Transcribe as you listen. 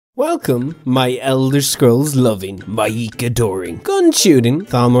Welcome, my Elder Scrolls loving, Mike adoring, gun shooting,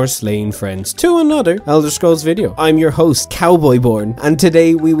 Thalmor slaying friends to another Elder Scrolls video. I'm your host, Cowboyborn, and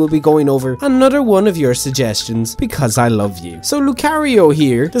today we will be going over another one of your suggestions because I love you. So Lucario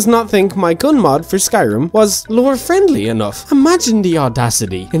here does not think my gun mod for Skyrim was lore friendly enough. Imagine the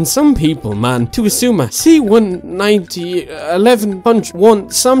audacity in some people, man, to assume a C190 1101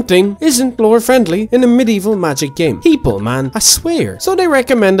 something isn't lore friendly in a medieval magic game. People, man, I swear. So they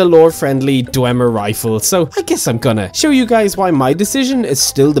recommend a lore-friendly dwemer rifle, so I guess I'm gonna show you guys why my decision is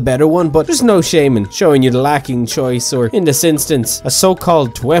still the better one, but there's no shame in showing you the lacking choice, or in this instance, a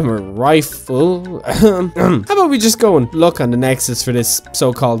so-called dwemer rifle. How about we just go and look on the Nexus for this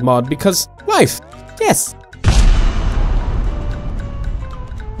so-called mod, because life, yes.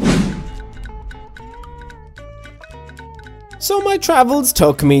 So my travels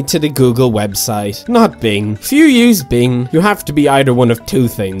took me to the Google website, not Bing. If you use Bing, you have to be either one of two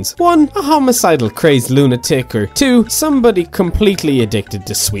things. One, a homicidal crazed lunatic, or two, somebody completely addicted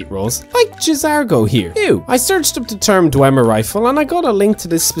to sweet rolls, like Jizargo here. Ew. I searched up the term dwemer rifle and I got a link to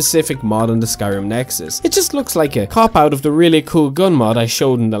this specific mod on the Skyrim Nexus. It just looks like a cop-out of the really cool gun mod I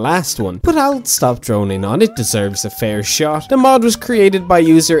showed in the last one, but I'll stop droning on, it deserves a fair shot. The mod was created by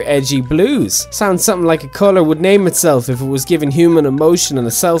user Edgy Blues. Sounds something like a color would name itself if it was given human emotion and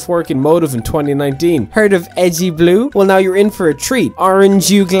a self-working motive in 2019. Heard of Edgy Blue? Well, now you're in for a treat. Aren't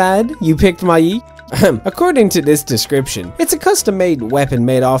you glad you picked my E? According to this description, it's a custom-made weapon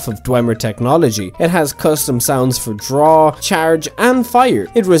made off of dwemer technology. It has custom sounds for draw, charge, and fire.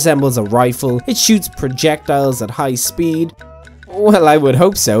 It resembles a rifle. It shoots projectiles at high speed. Well, I would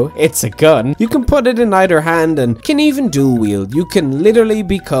hope so. It's a gun. You can put it in either hand and can even dual wield. You can literally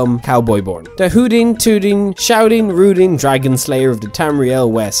become Cowboyborn. The hooting, tooting, shouting, rooting dragon slayer of the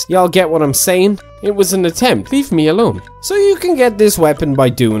Tamriel West. Y'all get what I'm saying? It was an attempt. Leave me alone. So you can get this weapon by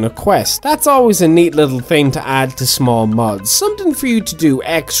doing a quest. That's always a neat little thing to add to small mods. Something for you to do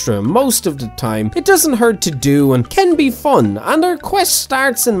extra most of the time. It doesn't hurt to do and can be fun. And our quest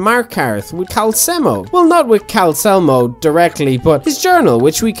starts in Markarth with Calcemo. Well, not with Calcemo directly, but his journal,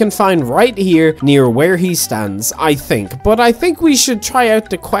 which we can find right here near where he stands, I think. But I think we should try out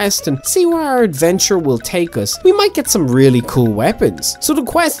the quest and see where our adventure will take us. We might get some really cool weapons. So the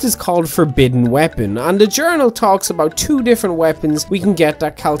quest is called Forbidden Weapon. And the journal talks about two different weapons we can get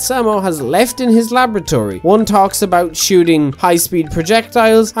that Calcemo has left in his laboratory. One talks about shooting high-speed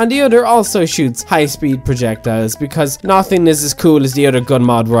projectiles, and the other also shoots high-speed projectiles, because nothing is as cool as the other gun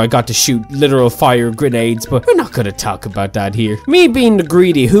mod where I got to shoot literal fire grenades, but we're not gonna talk about that here. Me being the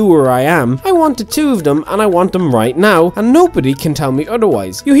greedy hooer I am, I want the two of them, and I want them right now, and nobody can tell me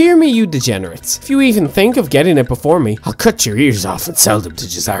otherwise. You hear me, you degenerates? If you even think of getting it before me, I'll cut your ears off and sell them to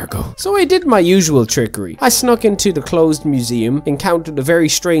Jizargo. So I did my usual trickery. I snuck into the closed museum, encountered a very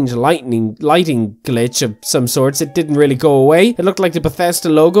strange lighting glitch of some sorts. It didn't really go away. It looked like the Bethesda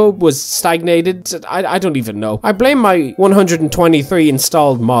logo was stagnated. I don't even know. I blame my 123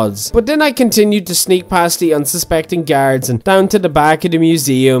 installed mods. But then I continued to sneak past the unsuspecting guards and down to the back of the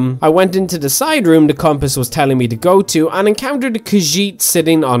museum. I went into the side room the compass was telling me to go to and encountered a Khajiit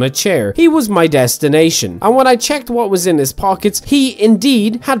sitting on a chair. He was my destination. And when I checked what was in his pockets, he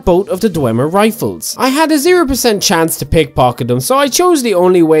indeed had both of the dwemer rifles. I had a 0% chance to pickpocket them, so I chose the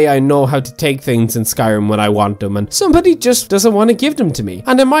only way I know how to take things in Skyrim when I want them, and somebody just doesn't want to give them to me.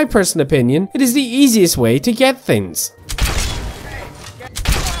 And in my personal opinion, it is the easiest way to get things.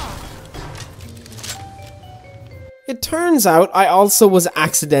 It turns out I also was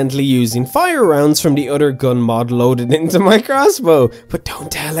accidentally using fire rounds from the other gun mod loaded into my crossbow. But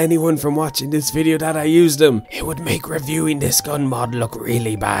don't tell anyone from watching this video that I used them. It would make reviewing this gun mod look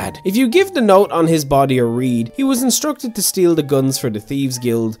really bad. If you give the note on his body a read, he was instructed to steal the guns for the Thieves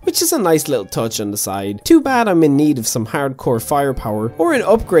Guild, which is a nice little touch on the side. Too bad I'm in need of some hardcore firepower, or an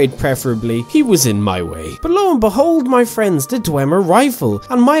upgrade preferably. He was in my way. But lo and behold, my friends, the dwemer rifle.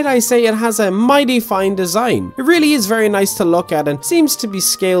 And might I say it has a mighty fine design. It really is very nice to look at and seems to be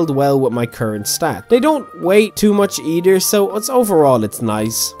scaled well with my current stat. They don't weigh too much either, so overall it's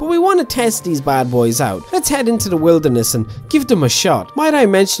nice. But we want to test these bad boys out. Let's head into the wilderness and give them a shot. Might I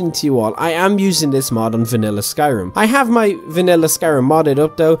mention to you all, I am using this mod on vanilla Skyrim. I have my vanilla Skyrim modded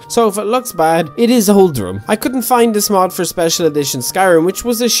up though, so if it looks bad, it is Oldrum. I couldn't find this mod for special edition Skyrim, which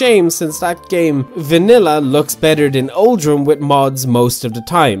was a shame since that game vanilla looks better than Oldrum with mods most of the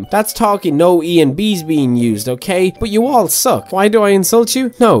time. That's talking no E and B's being used, okay? maybe, but you all suck. Why do I insult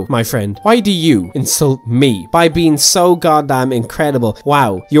you? No, my friend. Why do you insult me by being so goddamn incredible?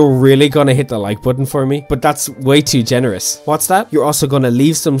 Wow, you're really gonna hit the like button for me? But that's way too generous. What's that? You're also gonna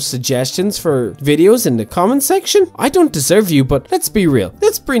leave some suggestions for videos in the comment section? I don't deserve you, but let's be real.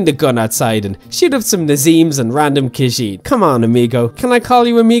 Let's bring the gun outside and shoot up some Nazeems and random Khajiit. Come on, amigo. Can I call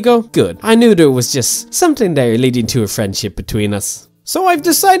you amigo? Good. I knew there was just something there leading to a friendship between us. So I've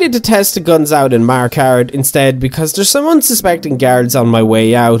decided to test the guns out in Masquerade instead because there's some unsuspecting guards on my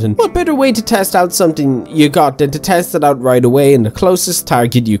way out, and what better way to test out something you got than to test it out right away in the closest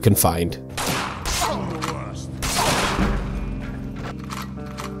target you can find.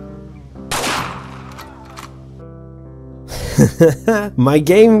 My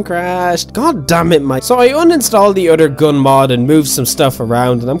game crashed. God damn it, So I uninstalled the other gun mod and moved some stuff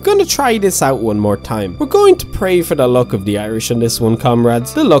around, and I'm gonna try this out one more time. We're going to pray for the luck of the Irish on this one,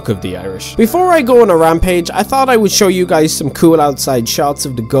 comrades. The luck of the Irish. Before I go on a rampage, I thought I would show you guys some cool outside shots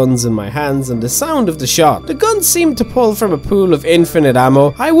of the guns in my hands and the sound of the shot. The guns seem to pull from a pool of infinite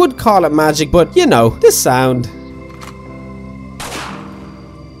ammo. I would call it magic, but you know, the sound.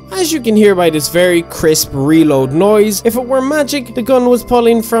 As you can hear by this very crisp reload noise, if it were magic the gun was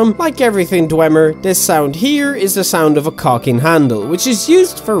pulling from, like everything dwemer, this sound here is the sound of a cocking handle, which is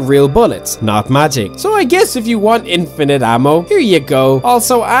used for real bullets, not magic. So I guess if you want infinite ammo, here you go.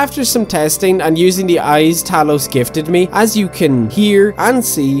 Also, after some testing and using the eyes Talos gifted me, as you can hear and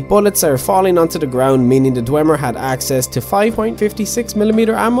see, bullets are falling onto the ground, meaning the dwemer had access to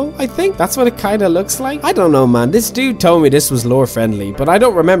 5.56mm ammo, I think. That's what it kinda looks like. I don't know, man. This dude told me this was lore friendly, but I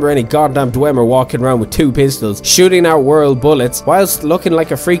don't remember any goddamn dwemer walking around with 2 pistols shooting out world bullets whilst looking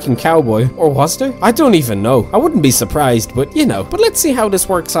like a freaking cowboy. Or was there? I don't even know. I wouldn't be surprised, but you know. But let's see how this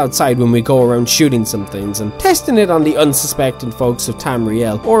works outside when we go around shooting some things and testing it on the unsuspecting folks of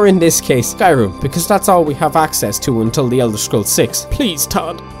Tamriel, or in this case Skyrim, because that's all we have access to until the Elder Scrolls 6. Please,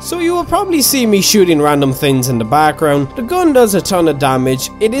 Todd. So you will probably see me shooting random things in the background. The gun does a ton of damage.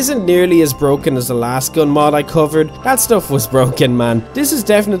 It isn't nearly as broken as the last gun mod I covered. That stuff was broken, man. This is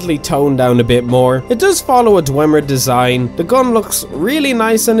definitely toned down a bit more. It does follow a dwemer design. The gun looks really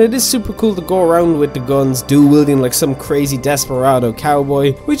nice, and it is super cool to go around with the guns, dual wielding like some crazy desperado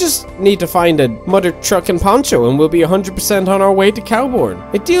cowboy. We just need to find a mother truck and poncho and we'll be 100% on our way to Cowboy.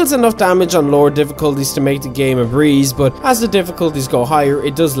 It deals enough damage on lower difficulties to make the game a breeze, but as the difficulties go higher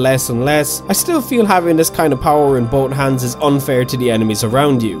it does less and less. I still feel having this kind of power in both hands is unfair to the enemies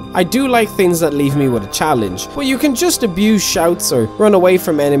around you. I do like things that leave me with a challenge, but you can just abuse shouts or run away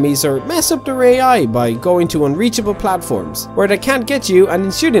from enemies or mess up their AI by going to unreachable platforms where they can't get you and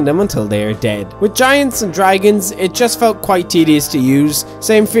then shooting them until they are dead. With giants and dragons, it just felt quite tedious to use.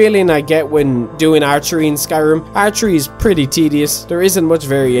 Same feeling I get when doing archery in Skyrim. Archery is pretty tedious. There isn't much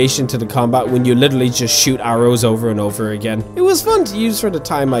variation to the combat when you literally just shoot arrows over and over again. It was fun to use for the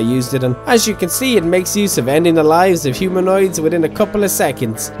time I used it, and as you can see it makes use of ending the lives of humanoids within a couple of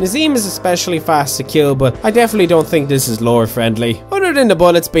seconds. Nazeem is especially fast to kill, but I definitely don't think this is lore friendly. Other than the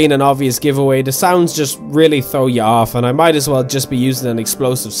bullets being an obvious giveaway, the sounds just really throw you off, and I might as well just be using an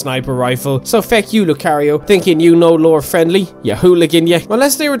explosive sniper rifle. So feck you, Lucario, thinking you know lore friendly, you hooligan, yeah.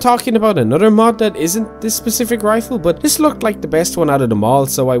 Unless they were talking about another mod that isn't this specific rifle, but this looked like the best one out of them all,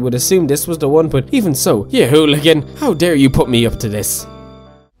 so I would assume this was the one, but even so, you hooligan, how dare you put me up to this?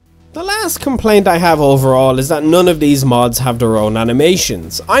 The last complaint I have overall is that none of these mods have their own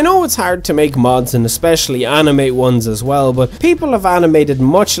animations. I know it's hard to make mods and especially animate ones as well, but people have animated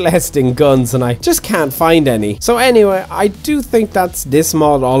much less than guns and I just can't find any. So anyway, I do think that's this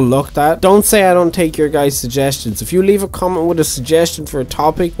mod all looked at. Don't say I don't take your guys' suggestions. If you leave a comment with a suggestion for a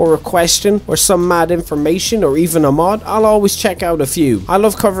topic or a question or some mad information or even a mod, I'll always check out a few. I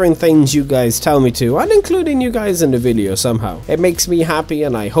love covering things you guys tell me to and including you guys in the video somehow. It makes me happy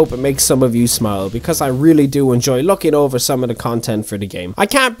and I hope it makes some of you smile because I really do enjoy looking over some of the content for the game. I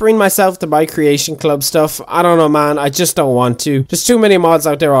can't bring myself to buy Creation Club stuff. I don't know, man, I just don't want to. There's too many mods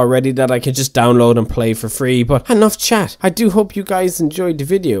out there already that I can just download and play for free, but enough chat. I do hope you guys enjoyed the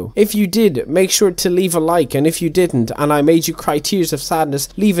video. If you did, make sure to leave a like, and if you didn't and I made you cry tears of sadness,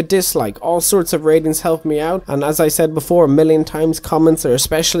 leave a dislike. All sorts of ratings help me out, and as I said before a million times, comments are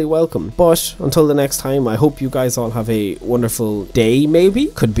especially welcome. But until the next time, I hope you guys all have a wonderful day, maybe,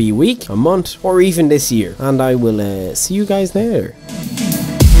 could be week, a month, or even this year, and I will see you guys there.